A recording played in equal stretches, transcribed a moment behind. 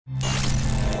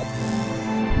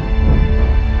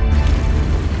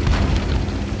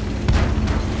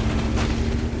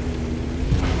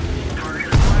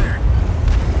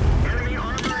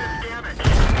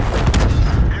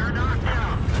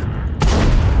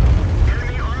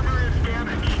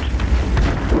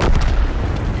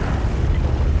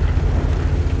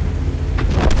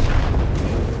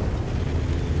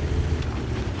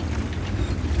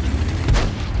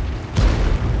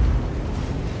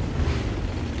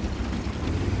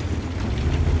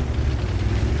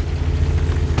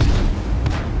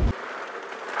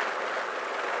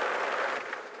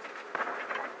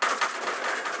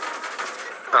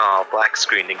black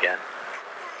screen again.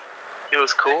 It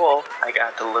was cool. I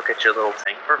got to look at your little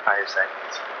tank for 5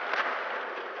 seconds.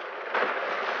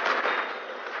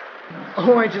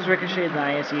 Oh, I just ricocheted the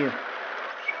ISU.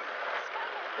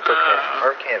 It's okay.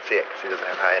 Marv can't see it because he doesn't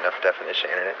have high enough definition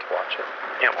internet to watch it.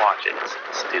 Can't watch it.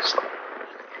 It's too slow.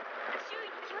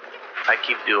 I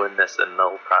keep doing this, and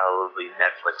they'll probably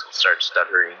Netflix will start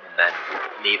stuttering, and then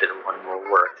neither one will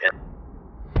work. And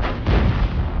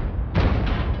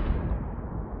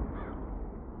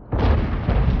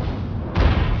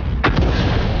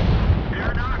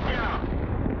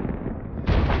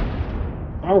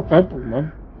Oh, purple,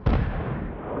 man.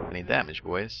 Any damage,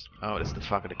 boys? Oh, that's the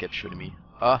fucker that kept shooting me.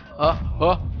 That'd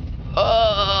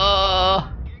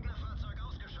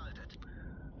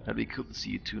be cool to see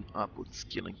you tune up with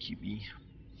skill and QB.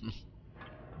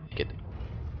 Get it.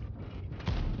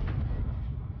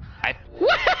 I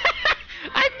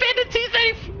banned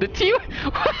the T.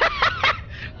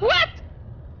 What?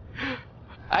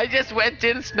 I just went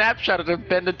in, snapshotted, and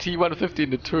banned the T-150 in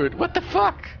the turret. What the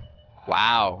fuck?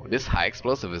 Wow, this high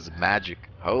explosive is magic.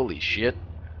 Holy shit.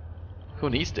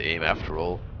 Who needs to aim after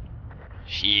all?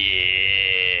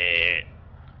 Shit.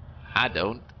 I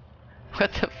don't.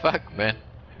 What the fuck, man?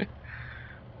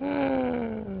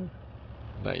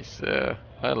 Nice.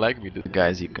 I like me.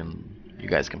 Guys, you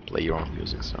guys can play your own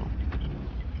music, so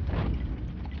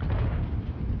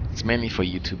it's mainly for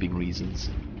YouTubing reasons.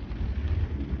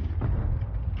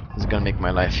 It's gonna make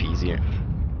my life easier.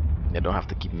 I don't have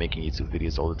to keep making YouTube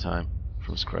videos all the time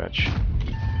from scratch.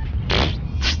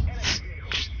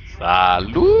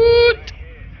 Salute!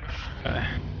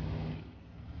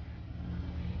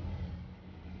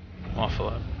 Awful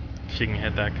up. If you can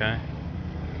hit that guy.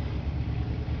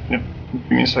 Yep,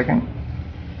 give me a second.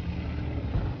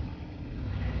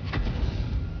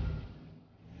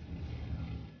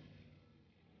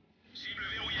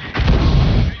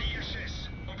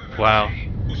 Wow.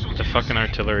 The fucking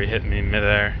artillery hit me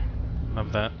midair.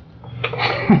 Love that.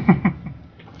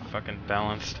 Fucking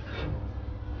balanced.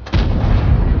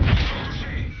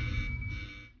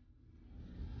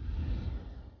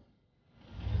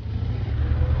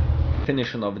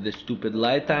 Finishing off the stupid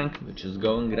light tank, which is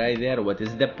going right there. What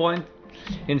is the point?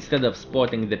 Instead of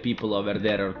spotting the people over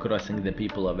there or crossing the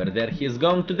people over there, he is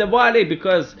going to the valley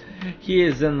because he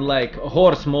is in like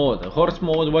horse mode. Horse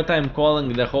mode, what I'm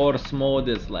calling the horse mode,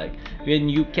 is like when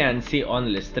you can see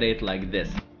only straight like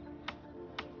this.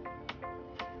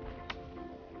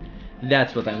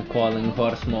 That's what I'm calling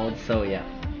horse mode, so yeah.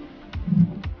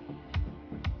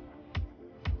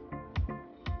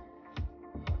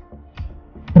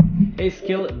 Hey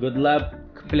Skill, good luck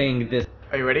playing this.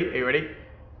 Are you ready? Are you ready?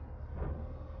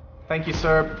 Thank you,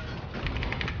 sir.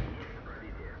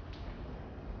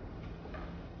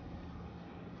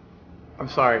 I'm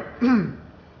sorry.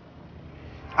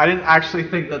 I didn't actually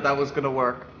think that that was gonna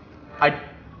work. I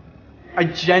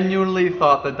genuinely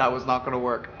thought that that was not gonna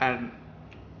work, and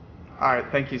alright,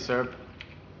 thank you, sir.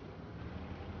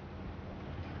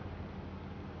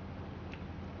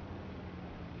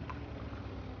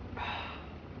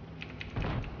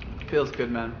 Feels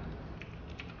good, man.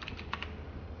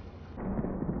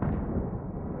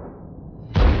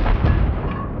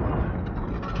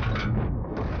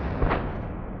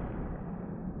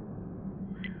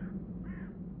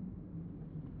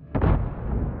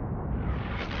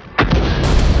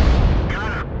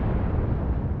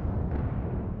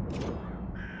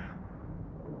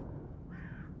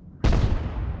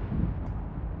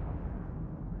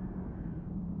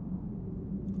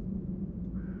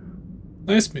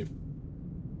 Nice meme.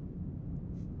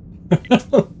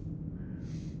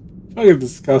 Fucking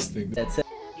disgusting. That's it.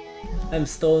 I'm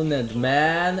Stoned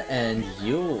Man, and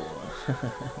you.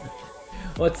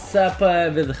 What's up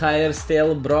with higher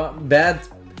stale, bro? Bad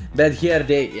hair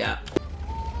day, yeah.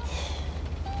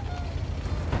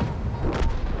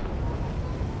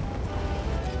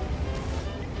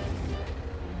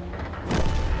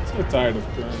 So tired of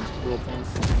trying to roll things.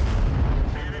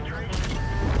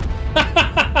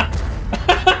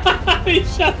 He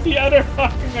shot the other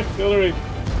fucking artillery.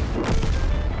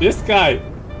 This guy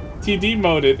TD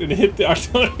moded and hit the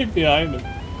artillery behind him.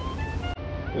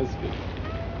 That's good.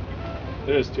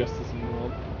 There is justice in the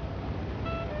world.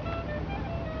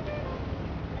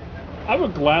 I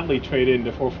would gladly trade in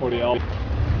the 440L.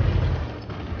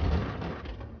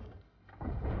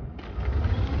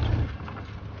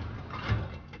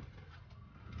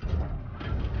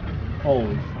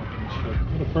 Holy fucking shit.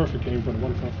 What a perfect game for the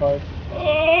 1.5.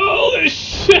 Holy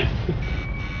shit!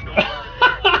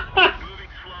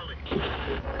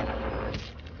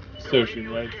 Searching,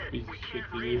 right? Piece of shit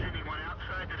to you.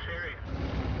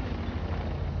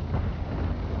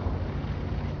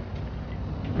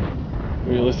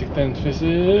 Realistic 10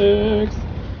 physics.